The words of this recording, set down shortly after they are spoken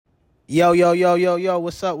Yo,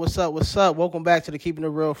 what's up? Welcome back to the Keeping It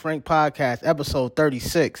Real Frank podcast, episode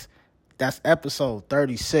 36. That's episode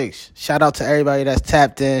 36. Shout out to everybody that's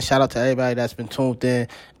tapped in. Shout out to everybody that's been tuned in.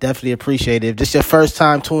 Definitely appreciate it. If this is your first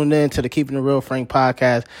time tuning in to the Keeping It Real Frank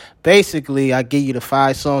podcast, basically I give you the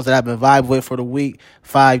 5 songs that I've been vibing with for the week,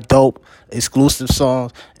 5 dope, exclusive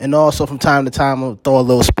songs, and also from time to time I'll throw a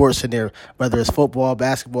little sports in there, whether it's football,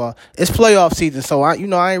 basketball. It's playoff season, so I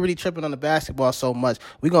ain't really tripping on the basketball so much.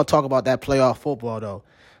 We're going to talk about that playoff football, though.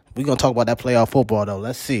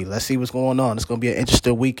 Let's see what's going on. It's going to be an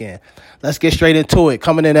interesting weekend. Let's get straight into it.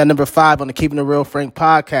 Coming in at number 5 on the Keeping It Real Frank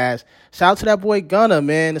podcast. Shout out to that boy Gunna,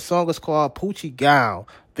 man. The song is called Poochie Gown.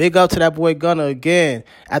 Big up to that boy Gunna again.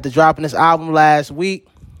 After dropping this album last week,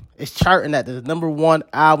 it's charting at the number 1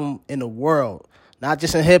 album in the world. Not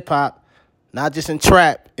just in hip-hop, not just in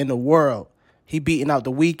trap, in the world. He beating out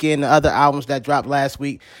The Weeknd and the other albums that dropped last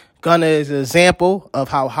week. Gunna is an example of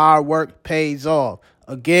how hard work pays off.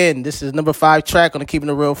 Again, this is number 5 track on the Keeping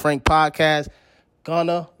It Real Frank podcast.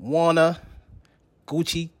 Gunna, Wanna,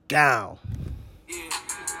 Gucci Gown. Yeah.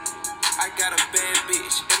 I got a bad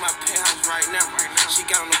bitch in my penthouse right now. She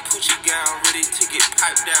got on a Gucci gown, ready to get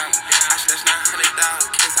piped down. I slashed $900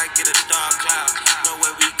 cause I get a dark cloud. Know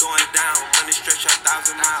where we going down, money stretch 1,000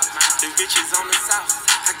 miles. The rich is on the south.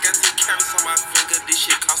 I got 10 carats on my finger, this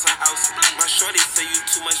shit cost a house. My shorty say you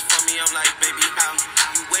too much for me, I'm like, baby, how?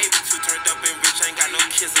 You way too turned up and rich, ain't got no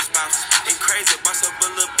kids or spouse. Ain't crazy, boss up a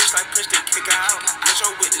little bitch like Prince, then kick her out. Let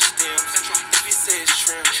your witness stem, if you say it's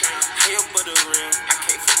trim. Hey, up but the rim, I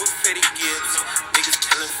can't fuck with Fetty Gibbs. Niggas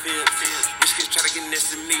telling fibs. Rich kids try to get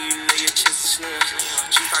next to me, you know your chest is slim.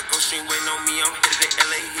 Chief, I go stream, waiting on me, I'm headed to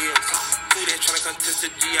LA Hills. Who they tryna contest the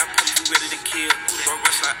G, I put you ready to kill. Bro,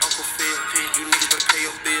 rush like Uncle Phil, you niggas better pay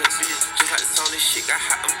your bills. Just like the song, this shit got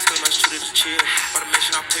hot, I'm telling my shooter to chill. But I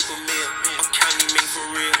mention our paper mill, I'm counting me for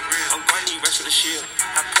real. I'm grinding rest with a shield,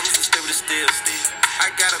 I promise to stay with the steel. I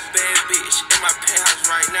got a bad bitch in my penthouse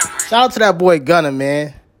right now. Shout out to that boy Gunna,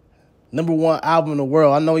 man. Number 1 album in the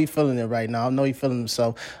world. I know he's feeling it right now. I know he's feeling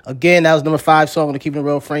himself. Again, that was number 5 song on the Keeping It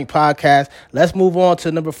Real Frank podcast. Let's move on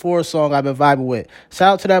to number 4 song I've been vibing with.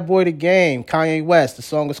 Shout out to that boy The Game, Kanye West. The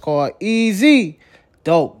song is called Easy.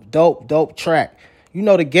 Dope track. You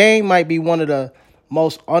know, The Game might be one of the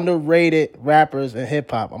most underrated rappers in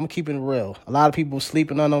hip-hop. I'm going to keep it real. A lot of people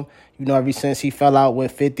sleeping on him, ever since he fell out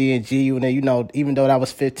with 50 and G. And then, even though that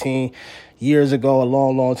was 15 years ago, a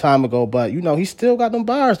long time ago. But, he still got them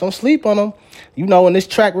bars. Don't sleep on him. And this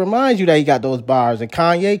track reminds you that he got those bars. And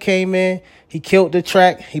Kanye came in. He killed the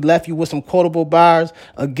track. He left you with some quotable bars.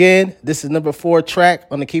 Again, this is number 4 track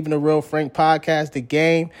on the Keeping It Real Frank podcast, The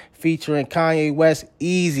Game, featuring Kanye West,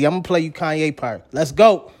 Easy. I'm going to play you Kanye part. Let's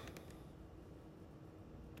go.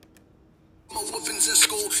 Weapons in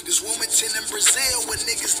school, there's Wilmington in Brazil where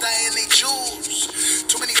niggas dying they jewels.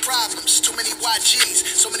 Too many problems, too many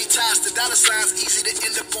YGs, so many ties to dollar signs, easy to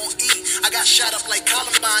end up on E. I got shot up like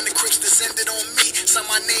Columbine, the Crips descended on me. Saw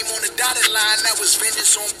my name on the dotted line, that was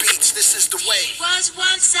vengeance on beats. This is the way. Was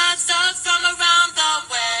once a thug from around the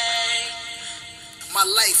way. My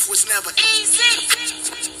life was never easy.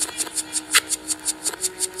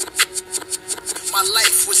 My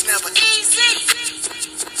life was never easy.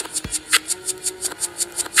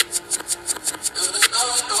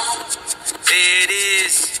 There it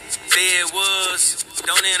is, there it was,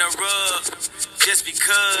 don't interrupt, just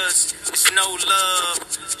because it's no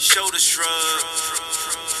love, shoulder shrug.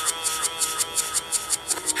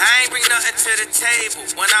 I ain't bring nothing to the table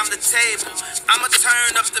when I'm the table. I'ma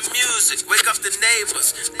turn up the music, wake up the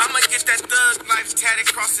neighbors. I'ma get that thug life tatted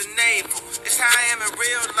across the navel. It's how I am in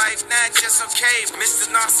real life, not just okay. Mr.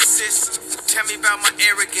 Narcissist, tell me about my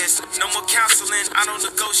arrogance. No more counseling, I don't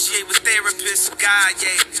negotiate with therapists. God,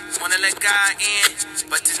 yeah, wanna let God in.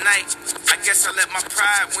 But tonight, I guess I let my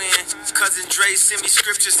pride win. Cousin Dre send me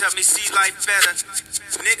scriptures, help me see life better.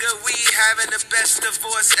 Nigga, we having the best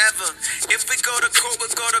divorce ever. If we go to court,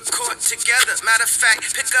 we'll go to court together. Matter of fact,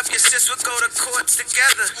 pick up your sis, we'll go to court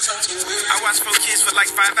together. I watch 4 kids for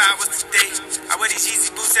like 5 hours today. I wear these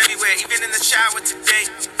Yeezy boots everywhere, even in the shower today.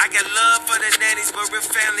 I got love for the nannies, but real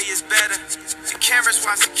family is better. The cameras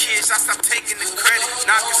watch the kids, I stop taking the credit.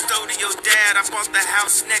 Not custodial dad, I bought the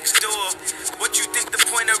house next door. What you think the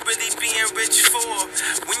point of really being rich for?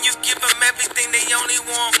 When you give them everything, they only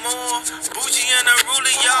want more. Bougie and a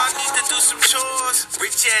ruler, y'all need to do some chores.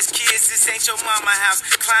 Rich ass kids, this ain't your mama house.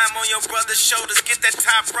 Climb on your brother's shoulders, get that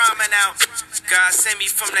top ramen out. God sent me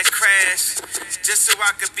from that crash, just so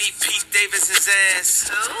I could beat Pete Davidson's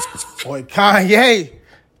ass. Boy, Kanye,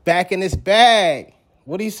 back in his bag.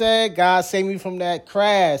 What he said, God save me from that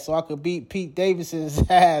crash so I could beat Pete Davidson's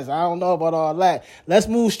ass. I don't know about all that. Let's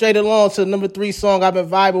move straight along to the number 3 song I've been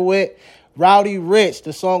vibing with, Rowdy Rich.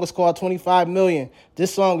 The song is called 25 Million.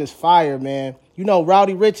 This song is fire, man. You know,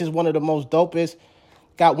 Rowdy Rich is got one of the most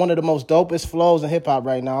dopest flows in hip-hop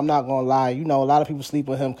right now. I'm not going to lie. You know, a lot of people sleep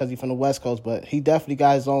with him because he's from the West Coast, but he definitely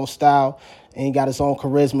got his own style, and he got his own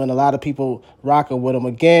charisma, and a lot of people rocking with him.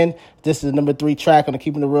 Again, this is the number 3 track on the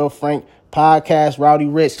Keeping It Real Frank podcast, Rowdy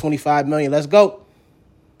Rich, 25 Million. Let's go.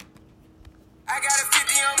 I got a 50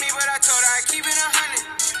 on me, but I told her I'd keep it 100.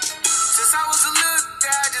 Since I was a little guy,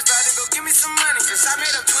 I just thought to go give me some money. Since I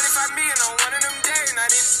made up 25 million on one of them days, and I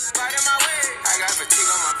didn't fight in my way. I got fatigue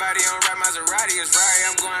on my body, on rap Maserati, it's right,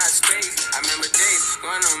 I'm going out of space. I remember days,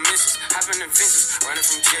 going on missions, hopping in fences, running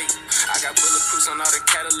from Jake. I got bulletproofs on all the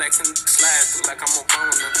Cadillacs and slides, look like I'm Obama.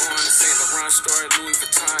 I'm going to St. Laurent store, Louis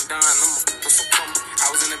Vuitton, Don, I'm a for Puma. I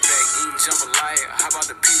was in the back eating jambalaya, how about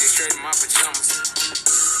the Peter straight in my pajamas?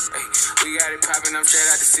 Hey, we got it poppin', I'm straight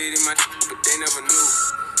out the city, but they never knew.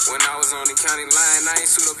 When I was on the county line, I ain't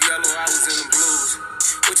suit up yellow, I was in the blues.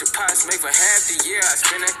 What your pots make for half the year, I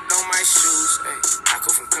spend that on my shoes. Hey, I go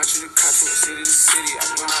from country to country, city to city, I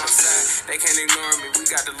go outside. They can't ignore me, we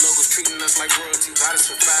got the locals treating us like royalty. Riders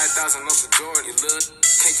for 5,000 off the door, you look,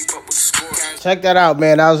 can't keep up with the score. Check that out,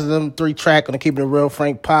 man. That was the 3 track on the Keeping It Real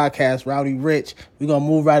Frank podcast, Rowdy Rich. We're going to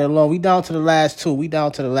move right along. We down to the last two.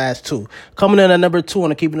 Coming in at number 2 on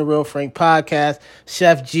the Keeping It Real Frank podcast,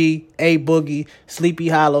 Chef G, A Boogie, Sleepy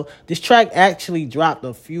Hollow. This track actually dropped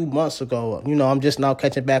a few months ago. You know, I'm just now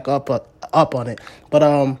catching back up on it.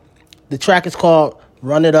 But the track is called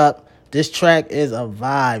Run It Up. This track is a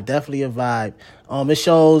vibe, definitely a vibe. It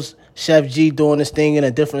shows Chef G doing this thing in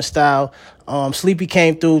a different style. Sleepy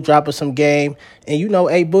came through, dropping some game. And you know,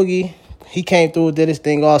 A Boogie, he came through and did his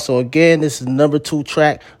thing also. Again, this is the number 2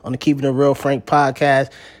 track on the Keeping It Real Frank podcast.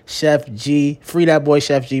 Chef G, free that boy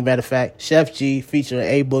Chef G, matter of fact. Chef G featuring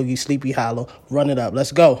A Boogie, Sleepy Hollow. Run It Up.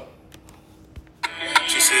 Let's go.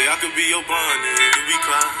 She said I could be your bond and you be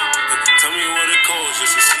Clyde. Tell me what it costs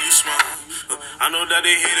just to see you smile. I know that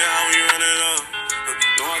they hate it how we run it up.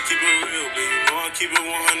 Know I keep it real, baby. Know I keep it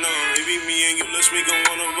 100. Maybe me and you, let's make it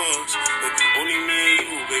one of us. Only me and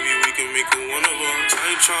you, baby, we can make it one of us. I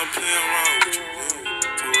ain't tryna play around with you.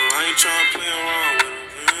 I ain't tryna play around with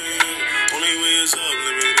you. Only way is up,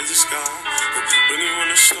 limit is the sky. Bring you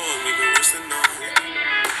on the store, we can waste the night.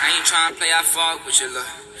 I ain't tryna play, I fuck with you, look.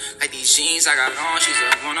 Like these jeans I got on, she's a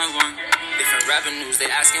one-on-one. Different revenues, they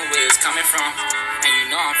asking where it's coming from. And you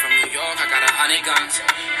know I'm from New York, I got 100 guns.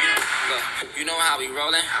 Look, you know how we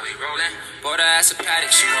rollin'? Bought her ass a paddock,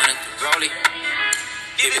 she wanted the rollie.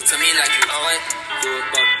 Give it to me like you owe it. Do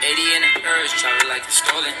about 80 in the urge, try it like you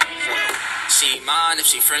stolen. She ain't mine if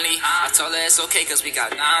she friendly. I told her it's okay cause we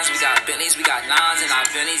got 9s, we got Bentleys, we got 9s and our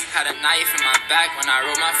Bentleys. Had a knife in my back when I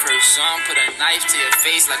wrote my first song. Put a knife to your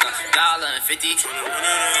face like $1.50. Tryna run it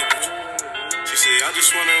up with you. She said I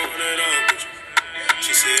just wanna run it up with you.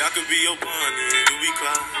 She said I could be your Bonnie and you be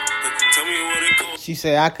Clyde. Tell me what it costs. She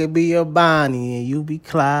said I could be your Bonnie and you be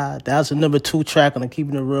Clyde. That's the number 2 track on the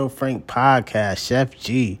Keeping It Real Frank podcast, Chef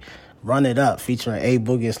G. Run It Up, featuring A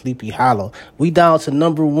Boogie and Sleepy Hollow. We down to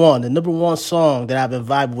number 1, the number 1 song that I've been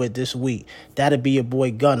vibing with this week. That'll be your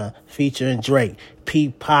boy Gunna, featuring Drake. P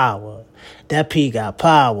Power. That P got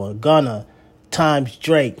power. Gunna times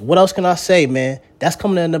Drake. What else can I say, man? That's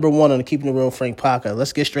coming in at number 1 on the Keeping It Real Frank podcast.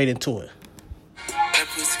 Let's get straight into it. That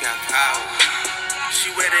pussy got power. She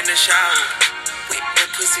wet in the shower. That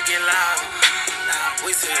pussy get loud.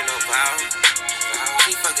 We saying no power.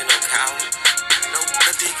 She fucking no cow. No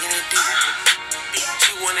dick in it deep.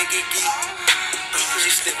 She wanna get geek. She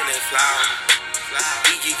sniffing that flower.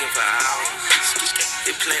 We geeking for hours.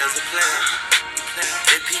 They players a player.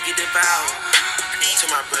 They peek at the bow. To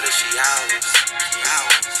my brother, she ours.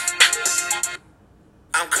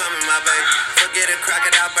 I'm coming, my baby. Forget a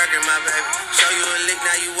crocodile burger, my baby. Show you a lick,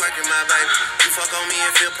 now you working, my baby. You fuck on me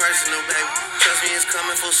and feel personal, baby. Trust me, it's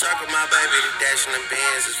coming full circle, my baby. The dash in the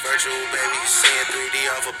bands is virtual, baby. Seeing 3D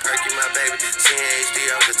off a perky, my baby. Seeing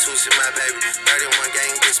HD off the Tusi, my baby. 31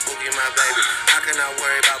 gang get spooky, my baby. How can I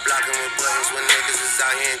worry about blocking with buttons when niggas is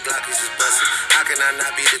out here and Glockies is busting? How can I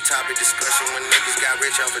not be the topic discussion when niggas got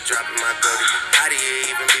rich off of dropping my buddy? How do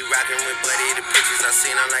you even be rocking with Buddy? The pictures I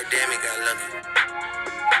seen, I'm like, damn, it got lucky.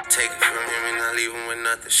 Take it from him and not leave him with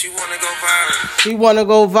nothing. She wanna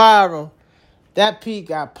go viral. That P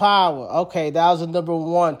got power. Okay, that was the number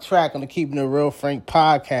 1 track on the Keeping It Real Frank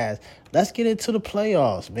podcast. Let's get into the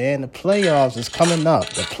playoffs, man. The playoffs is coming up.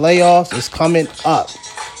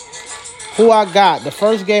 Who I got? The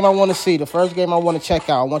first game I want to see. The first game I want to check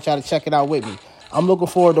out. I want y'all to check it out with me. I'm looking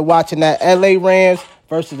forward to watching that LA Rams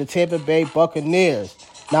versus the Tampa Bay Buccaneers.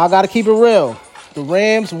 Now, I got to keep it real. The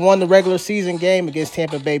Rams won the regular season game against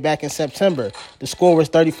Tampa Bay back in September. The score was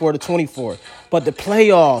 34-24. But the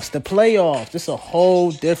playoffs, this is a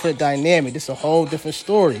whole different dynamic. This is a whole different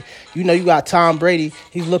story. You know, you got Tom Brady.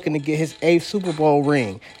 He's looking to get his 8th Super Bowl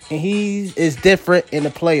ring. And he is different in the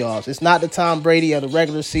playoffs. It's not the Tom Brady of the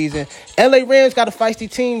regular season. LA Rams got a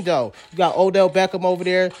feisty team, though. You got Odell Beckham over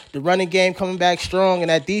there. The running game coming back strong. And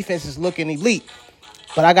that defense is looking elite.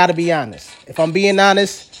 But I got to be honest. If I'm being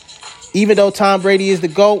honest, even though Tom Brady is the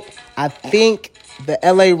GOAT, I think the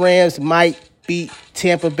LA Rams might beat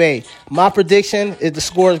Tampa Bay. My prediction is the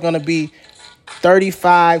score is going to be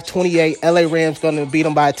 35-28. LA Rams going to beat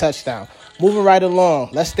them by a touchdown. Moving right along,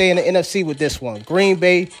 let's stay in the NFC with this one. Green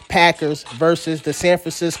Bay Packers versus the San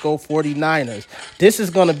Francisco 49ers. This is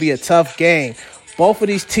going to be a tough game. Both of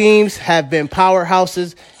these teams have been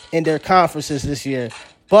powerhouses in their conferences this year.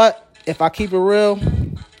 But if I keep it real,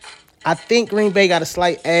 I think Green Bay got a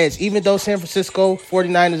slight edge. Even though San Francisco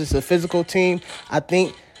 49ers is a physical team, I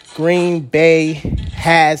think Green Bay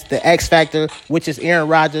has the X factor, which is Aaron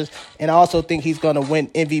Rodgers, and I also think he's going to win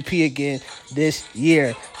MVP again this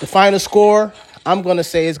year. The final score, I'm going to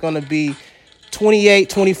say, is going to be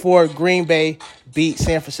 28-24. Green Bay beat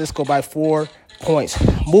San Francisco by 4 points.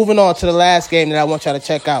 Moving on to the last game that I want y'all to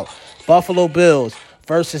check out. Buffalo Bills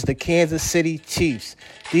versus the Kansas City Chiefs.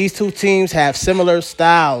 These two teams have similar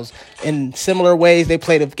styles and similar ways they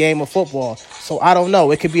play the game of football. So I don't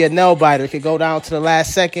know. It could be a nail-biter. It could go down to the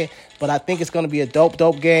last second. But I think it's going to be a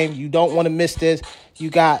dope game. You don't want to miss this. You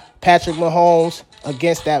got Patrick Mahomes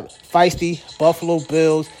against that feisty Buffalo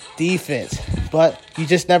Bills defense. But you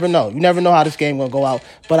just never know. You never know how this game going to go out.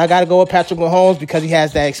 But I got to go with Patrick Mahomes because he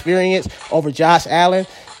has that experience over Josh Allen,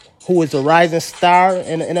 who is a rising star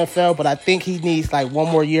in the NFL. But I think he needs like one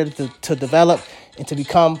more year to develop and to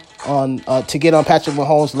become to get on Patrick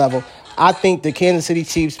Mahomes' level. I think the Kansas City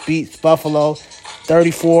Chiefs beat Buffalo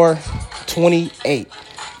 34-28.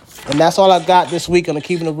 And that's all I got this week on the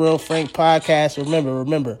Keeping It Real Frank podcast.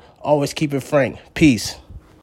 Remember, always keep it frank. Peace.